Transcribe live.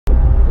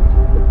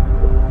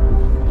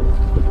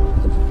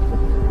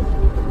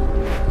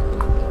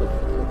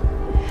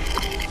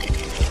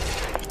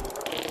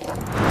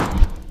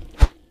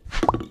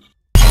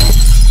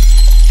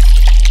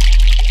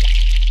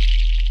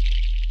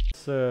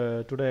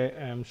today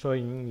I am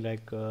showing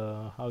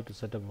how to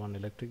set up one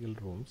electrical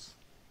rooms.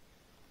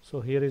 So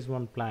here is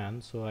one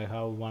plan. So I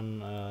have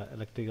one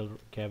electrical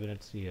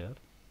cabinets here.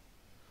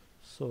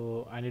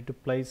 So I need to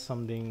place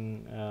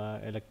something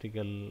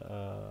electrical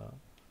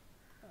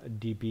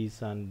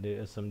dBs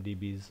and some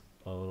dBs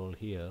overall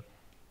here.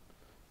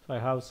 So I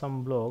have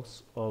some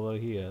blocks over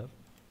here.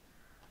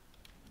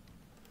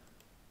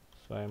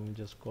 So I'm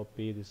just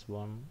copy this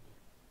one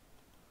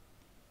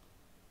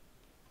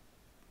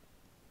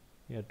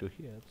here to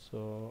here.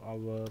 So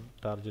our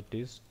target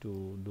is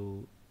to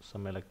do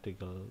some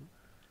electrical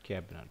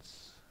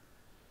cabinets.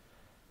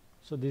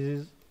 So this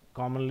is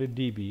commonly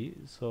dB.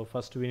 So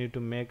first we need to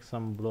make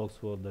some blocks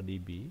for the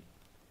dB.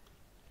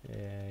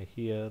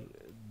 Here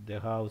they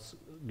have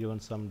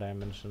given some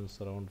dimensions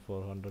around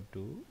 400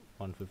 to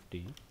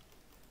 150.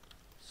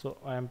 So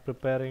I am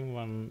preparing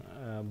one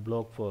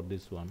block for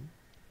this one.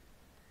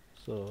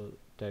 So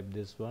type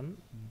this one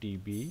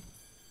dB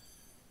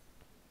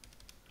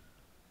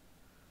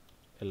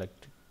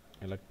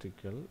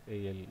electrical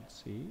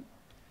ALC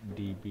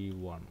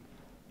dB1.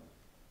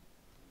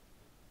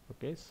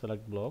 Okay,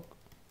 select block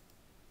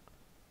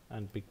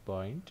and pick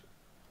point.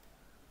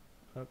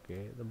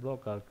 Okay, the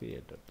block are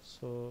created.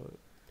 So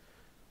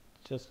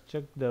just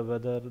check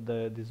whether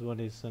this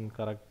one is in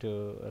correct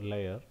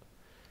layer.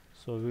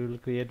 So we will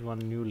create one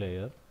new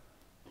layer.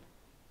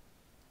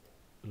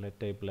 Let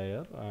type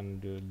layer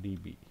and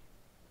dB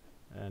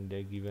and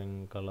a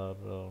given color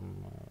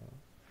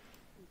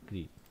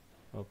green.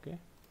 Okay,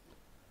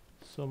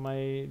 so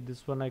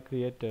this one I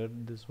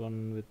created this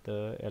one with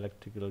the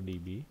electrical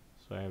dB.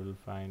 So I will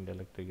find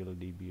electrical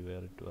dB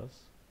where it was.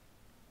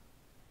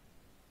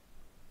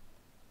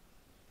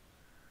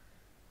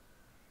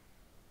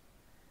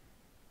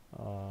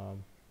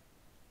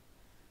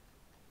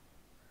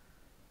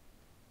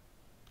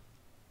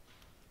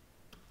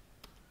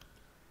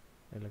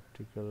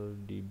 Electrical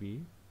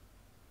dB,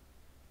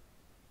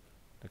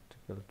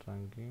 electrical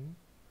trunking.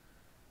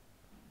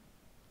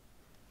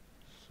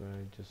 So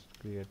I just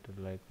created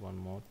like one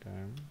more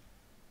time.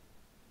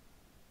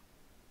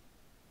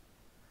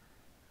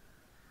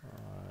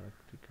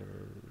 Electrical,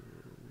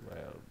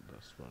 well,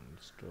 this one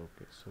is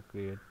okay. So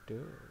create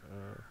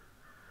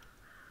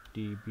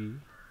dB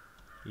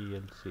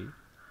ELC.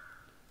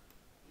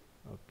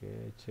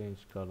 Okay, change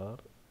color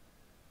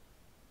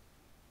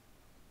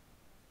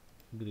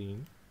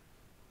green,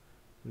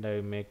 and I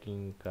am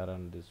making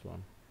current this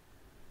one.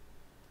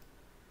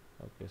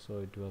 Okay, so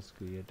it was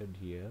created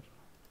here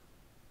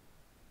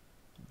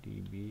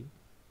dB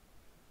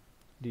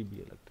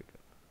electrical.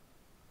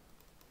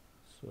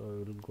 So I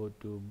will go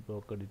to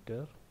block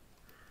editor.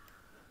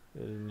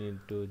 We need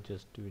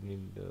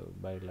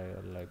by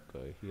layer, like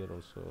here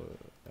also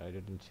I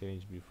didn't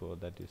change before,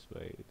 that is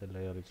why the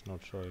layer is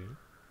not showing.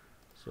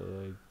 So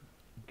I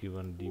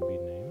given dB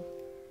name.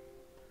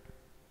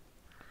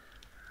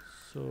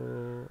 So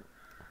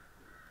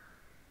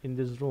in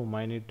this room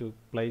I need to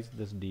place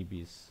this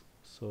dBs.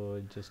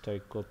 So just I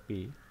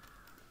copy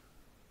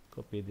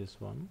this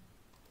one,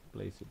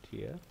 place it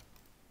here,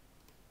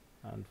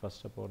 and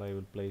first of all I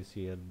will place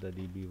here the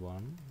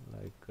dB1.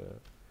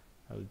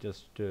 I will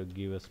just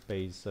give a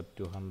space up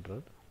to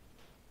 100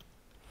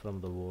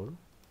 from the wall.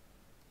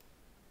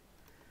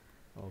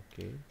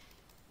 Okay,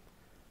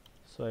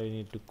 so I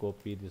need to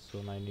copy this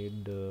one. I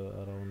need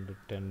around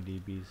 10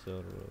 dBs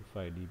or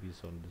 5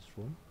 dBs on this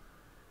room.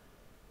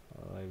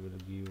 I will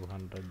give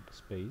 100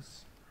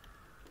 space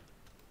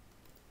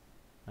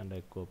and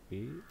I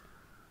copy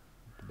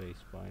the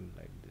base point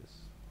like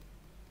this.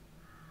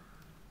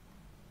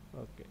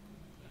 Okay,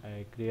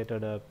 I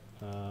created a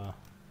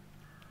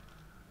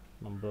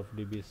number of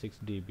dB, 6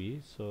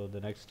 dB. So the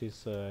next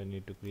is I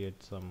need to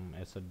create some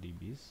asset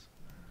dBs.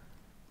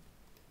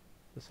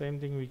 The same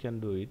thing we can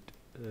do it.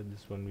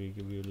 This one we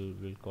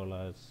will call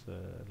as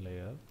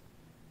layer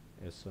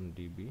S1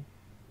 dB.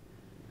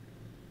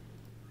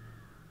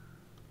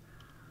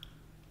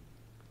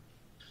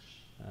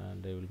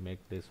 And I will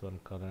make this one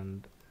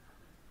current.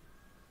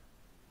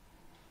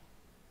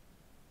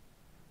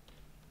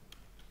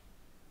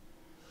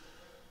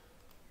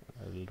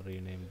 I will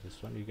rename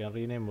this one. You can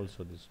rename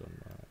also this one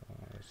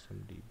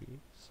some dB,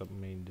 some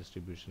main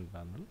distribution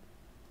panel,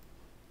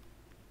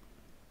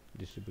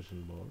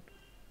 distribution board.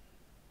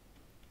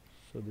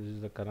 So this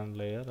is the current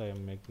layer. I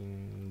am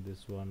making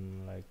this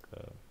one like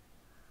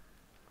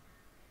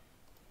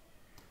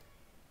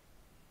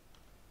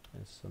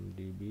some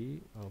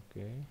dB.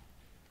 Okay,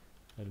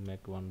 I'll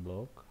make one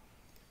block,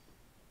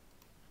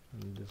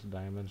 and this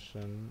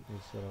dimension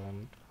is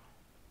around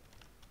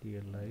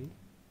DLI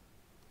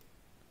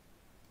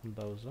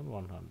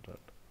 1100,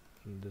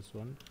 and this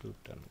one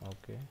 210.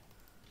 Okay,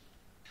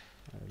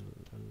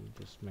 I'll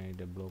just made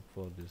a block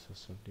for this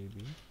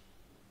SMDB.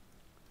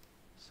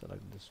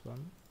 Select this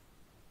one,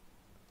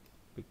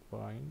 pick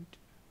point,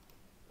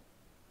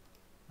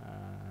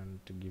 and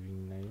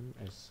giving name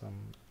as some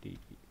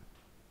dB.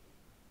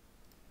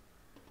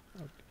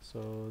 Okay,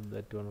 so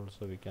that one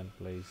also we can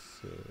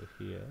place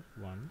here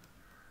one.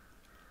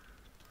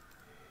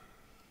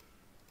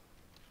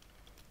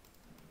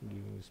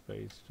 giving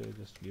space to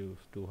just give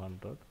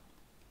 200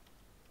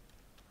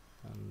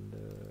 and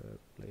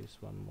place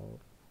one more.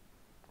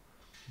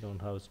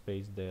 Don't have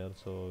space there,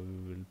 so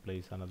we will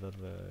place another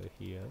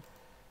here.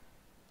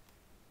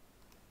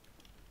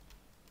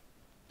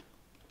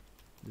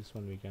 This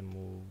one we can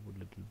move a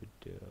little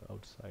bit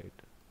outside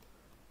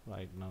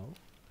right now,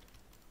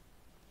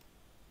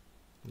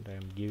 and I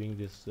am giving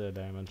this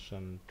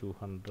dimension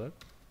 200,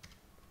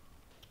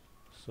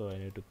 so I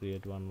need to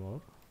create one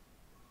more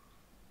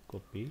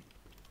copy.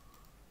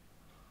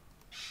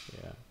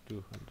 Yeah,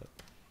 200.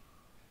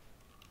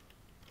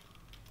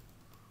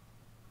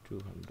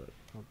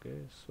 Okay,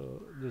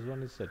 so this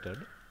one is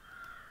settled.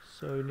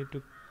 So we need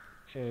to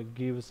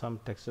give some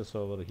textures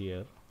over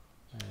here.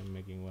 I am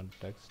making one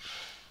text.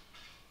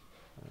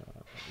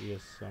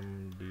 Yes,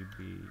 some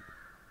db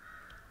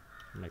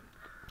mech.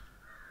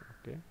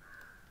 Okay,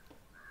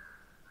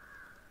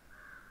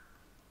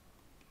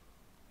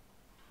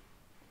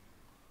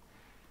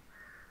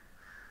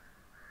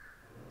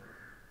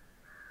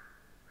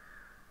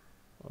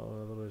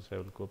 or otherwise I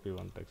will copy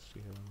one text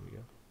here and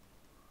here.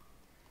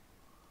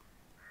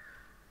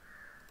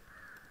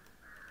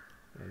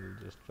 I will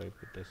just type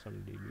it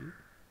smdb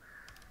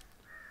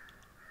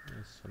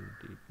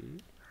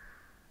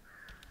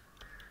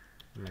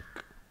mech.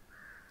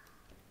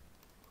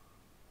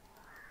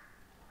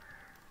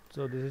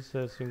 So this is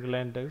a single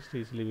line text.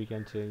 Easily we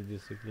can change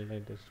this single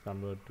line text,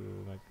 convert to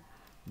like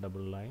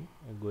double line,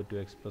 and go to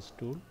express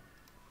tool,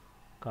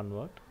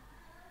 convert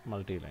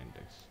multi-line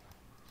text.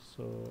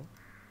 So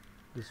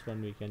this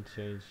one we can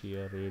change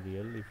here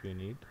Arial if you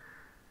need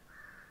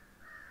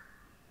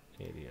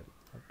Arial.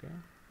 Okay,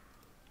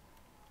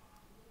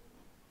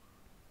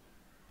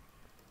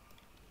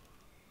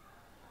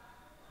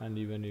 and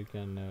even you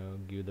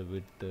can give the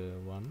width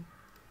 1.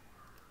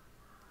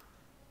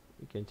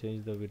 You can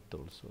change the width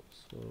also.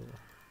 So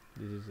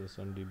this is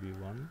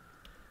smdb1.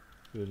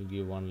 We will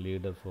give one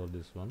leader for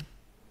this one.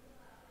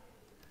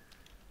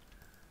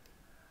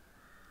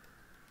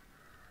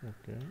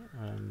 Okay,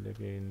 and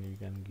again you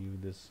can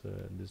give this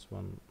this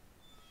one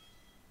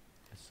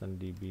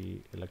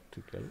smdb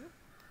electrical.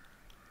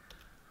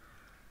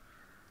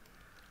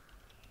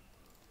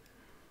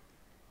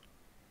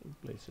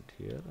 Place it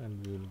here,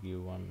 and we will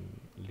give one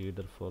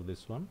leader for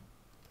this one,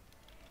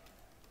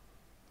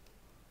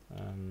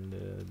 and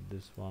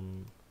this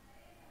one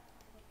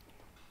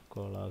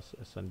call as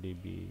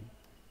smdb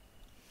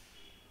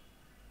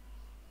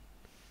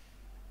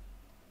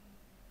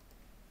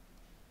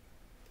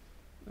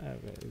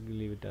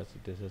leave it as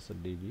it is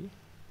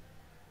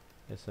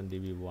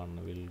smdb1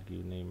 will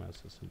give name as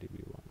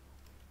smdb1.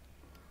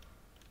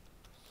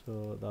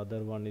 So the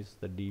other one is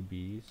the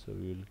db, so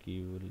we will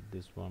give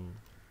this one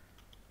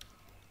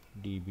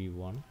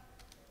db1,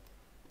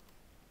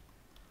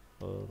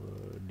 or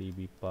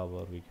db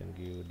power, we can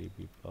give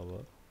db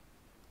power.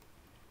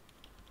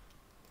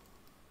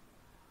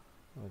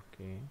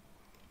 Okay,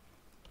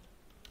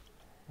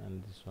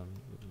 and this one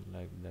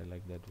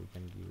like that we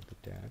can give the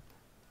tag,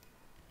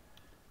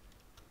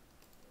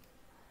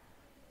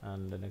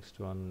 and the next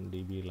one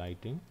db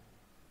lighting,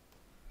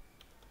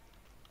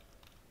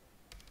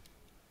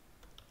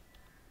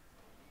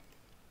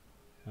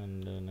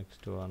 and the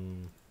next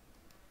one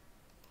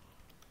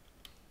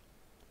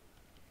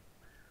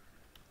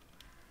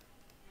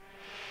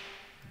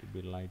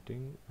db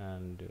lighting,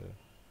 and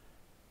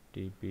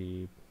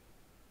db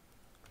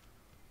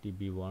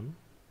db1,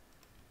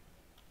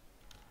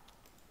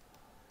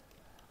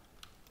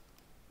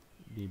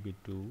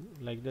 db2,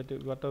 like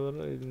that. Whatever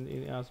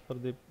in as per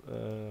the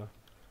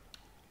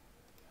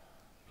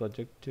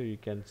project, you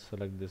can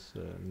select this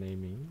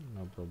naming,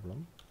 no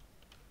problem.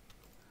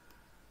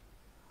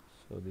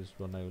 So this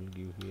one I will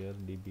give here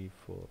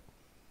db4.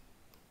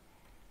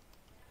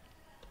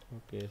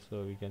 Okay,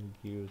 so we can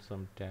give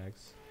some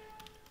tags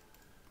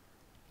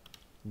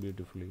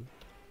beautifully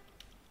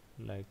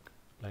like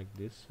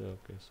this.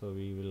 Okay, so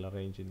we will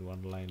arrange in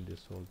one line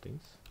this whole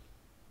things,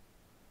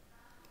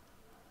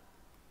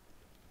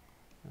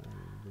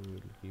 and we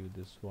will give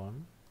this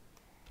one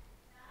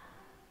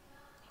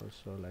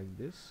also like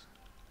this,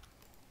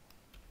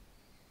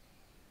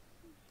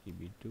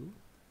 db2.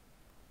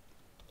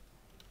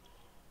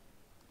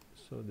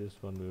 So this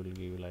one we will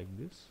give like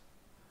this,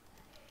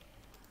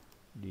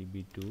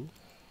 db2,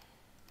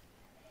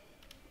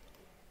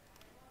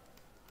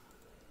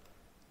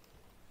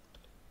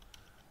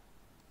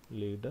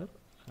 leader,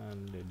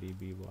 and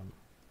db1,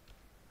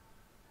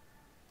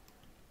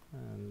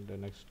 and the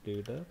next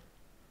leader,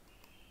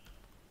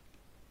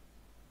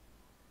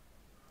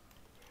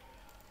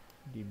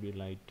 db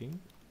lighting.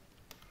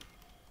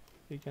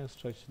 We can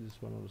stretch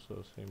this one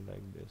also same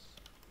like this,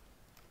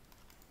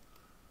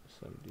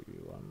 some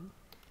db1.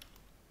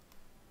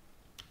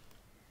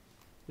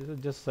 This is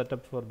just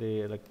setup for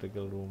the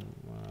electrical room.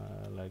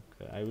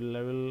 I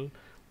will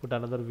put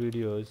another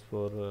videos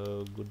for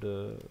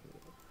good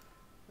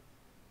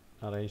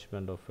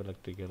arrangement of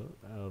electrical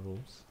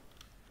rooms.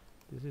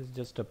 This is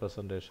just a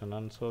presentation,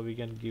 and so we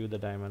can give the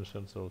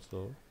dimensions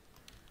also,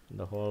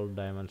 the whole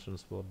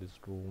dimensions for this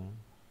room.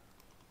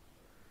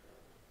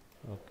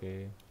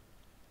 Okay,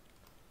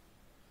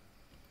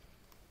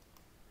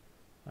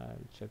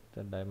 I'll check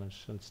the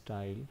dimension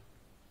style.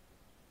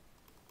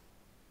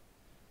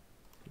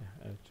 Yeah,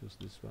 I'll choose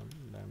this one.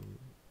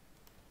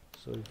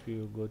 So if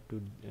you go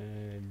to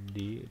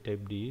D,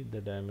 type D,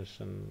 the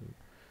dimension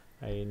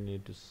I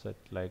need to set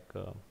like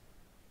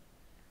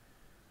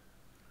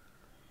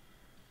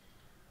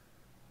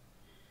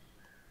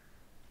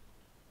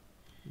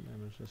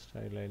dimension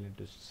style. I need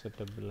to set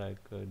up like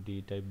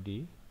D, type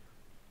D.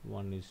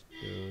 1 is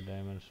to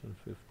dimension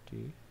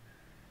 50.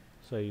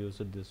 So I use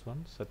this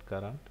one. Set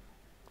current,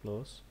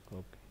 close.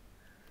 Okay.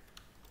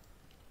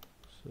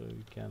 So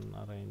you can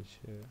arrange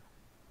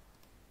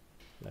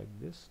like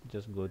this.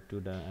 Just go to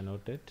the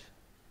annotate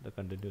the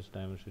continuous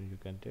dimension you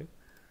can take,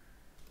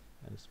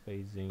 and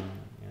spacing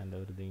and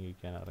everything you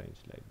can arrange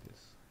like this.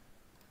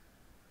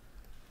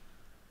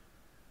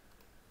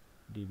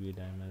 dB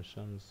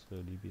dimensions,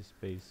 dB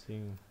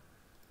spacing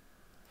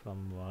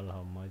from wall,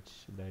 how much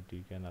that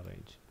you can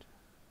arrange it.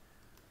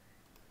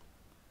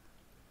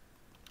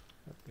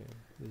 Okay,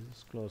 this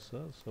is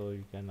closer, so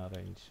you can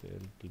arrange a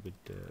little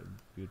bit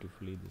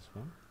beautifully this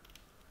one.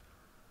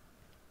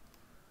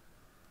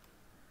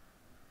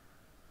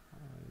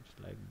 It's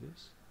like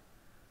this.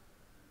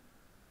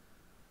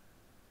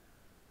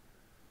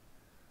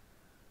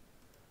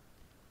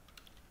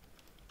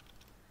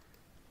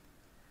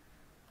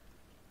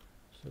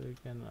 So you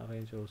can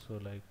arrange also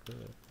like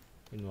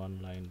in one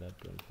line, that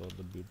one for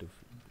the beautiful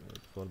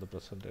for the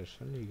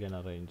presentation. You can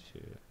arrange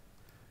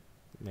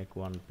make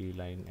one P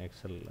line,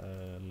 XL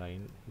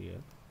line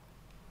here.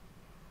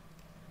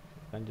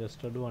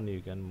 Congested one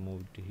you can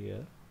move to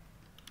here.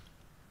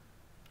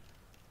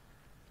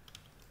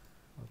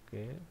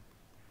 Okay,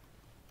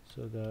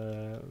 so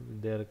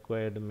they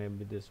required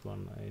maybe this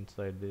one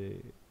inside the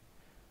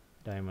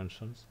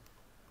dimensions,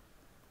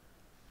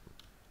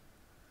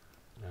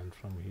 and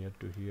from here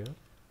to here,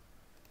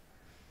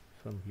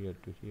 from here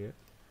to here.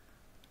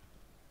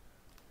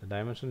 The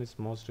dimension is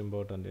most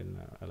important in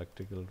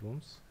electrical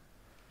rooms.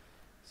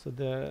 So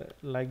the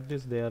like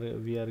this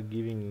we are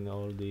giving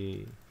all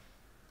the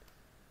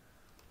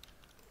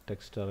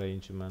text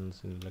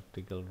arrangements in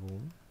electrical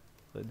room.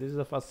 So this is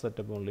the first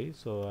setup only,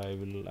 so I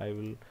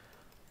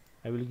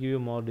will give you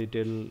more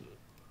detail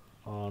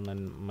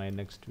on my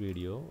next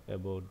video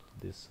about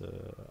this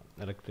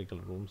electrical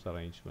rooms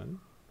arrangement.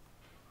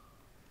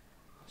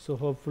 So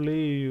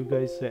hopefully you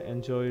guys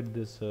enjoyed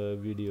this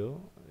video.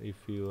 If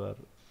you are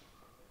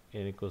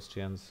any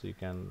questions, you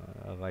can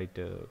write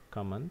a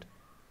comment,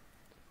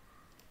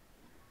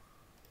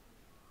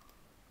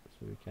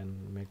 so we can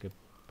make a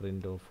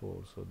print of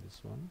also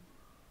this one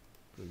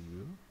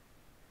preview.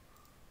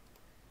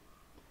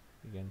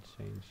 You can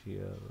change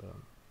here.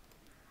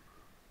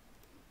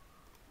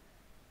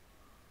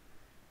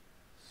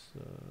 So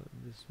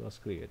this was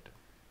created.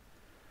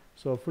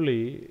 So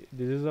hopefully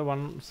this is a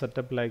one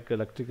setup like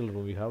electrical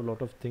room. We have a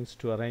lot of things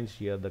to arrange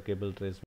here, the cable trays.